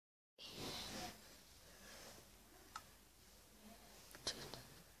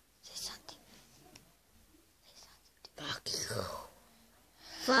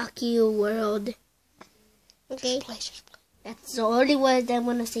Fuck you, world. Okay? That's the only words I'm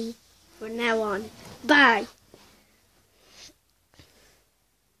gonna say from now on. Bye.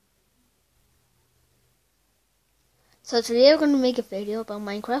 So today we're going to make a video about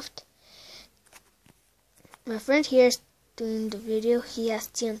Minecraft. My friend here is doing the video. He has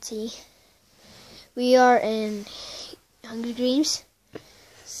TNT. We are in Hunger Games.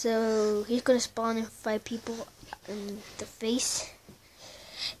 So he's going to spawn in 5 people in the face.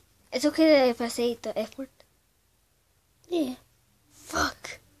 It's okay if I say the F word? Yeah.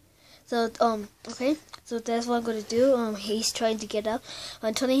 Fuck. So, okay. So that's what I'm going to do. He's trying to get up.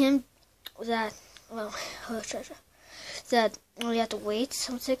 I'm telling him that, that we have to wait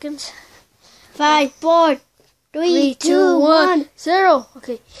some seconds. 5, 4, 3, 2, 1, 0.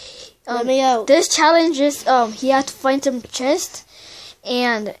 Okay. Let me out. This challenge is he has to find some chest,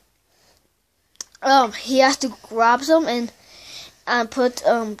 and he has to grab some and put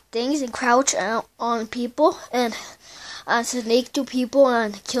things and crouch on people and snake to people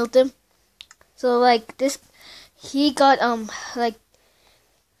and kill them. So like this, he got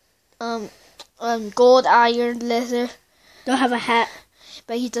gold, iron, leather. Don't have a hat.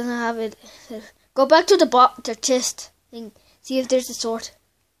 But he doesn't have it. Go back to the chest and see if there's a sword.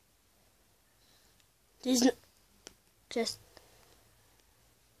 There's no Chest.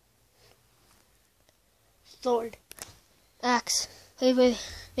 sword. Axe. Wait.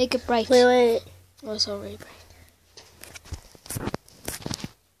 Make it bright. Wait. Oh, it's already bright.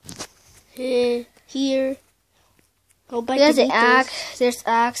 Here. Go back There's to the axe. There's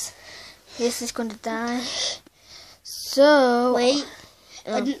axe. This is going to die. So wait.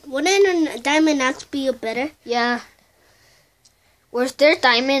 Wouldn't a diamond axe be better? Yeah. Was there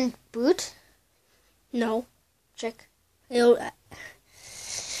diamond boot? No. Check.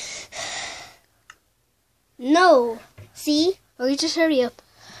 No. See? Oh, you just hurry up.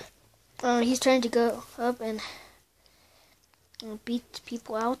 He's trying to go up and beat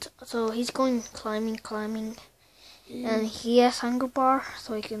people out. So he's going climbing. And he has hunger bar,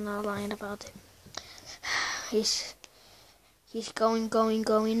 so he can not lie about it. He's going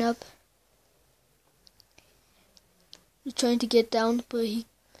up. He's trying to get down, but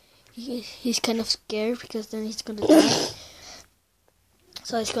he's kind of scared because then he's gonna die.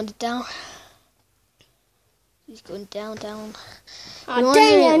 So he's going down. He's going down. Oh,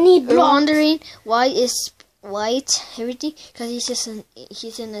 dang, I need blocks. Wondering why is white everything? Because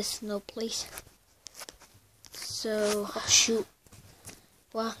he's in a snow place. So shoot.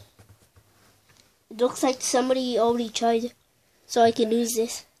 Wow. It looks like somebody already tried, so I can use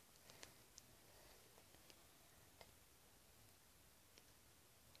this.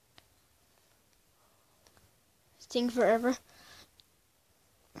 Thing forever.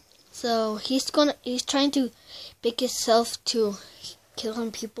 So he's trying to pick himself to kill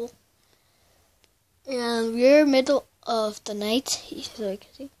some people. And we're middle of the night. So I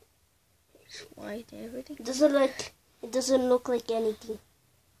can see it's white and everything. It doesn't look like anything.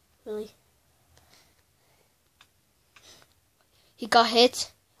 Really. He got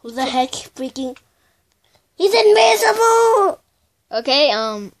hit. Who the heck freaking? He's invisible! Okay,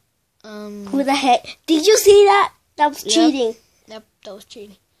 Who the heck? Did you see that? That was cheating. Yep, that was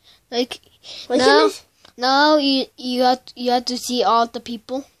cheating. Like What's now you have to see all the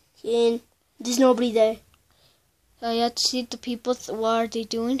people. And there's nobody there. You have to see the people. What are they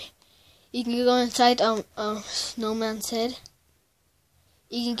doing? You can go inside Snowman's head.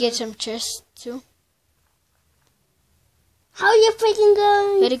 You can get some chests too. How are you freaking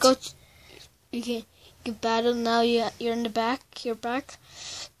going? Better go. You can battle now. You're in the back. You're back.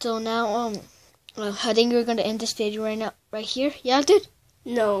 So now I think we're gonna end this video right here. Yeah, dude.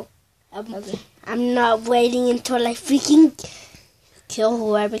 No. Okay. I'm not waiting until I freaking kill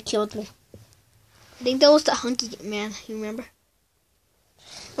whoever killed me. I think that was the hunky man. You remember?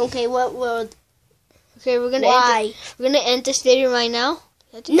 Okay, what world? Okay, we're gonna end this video right now.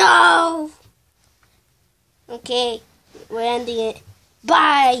 No. Okay, we're ending it.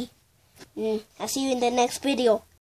 Bye. I'll see you in the next video.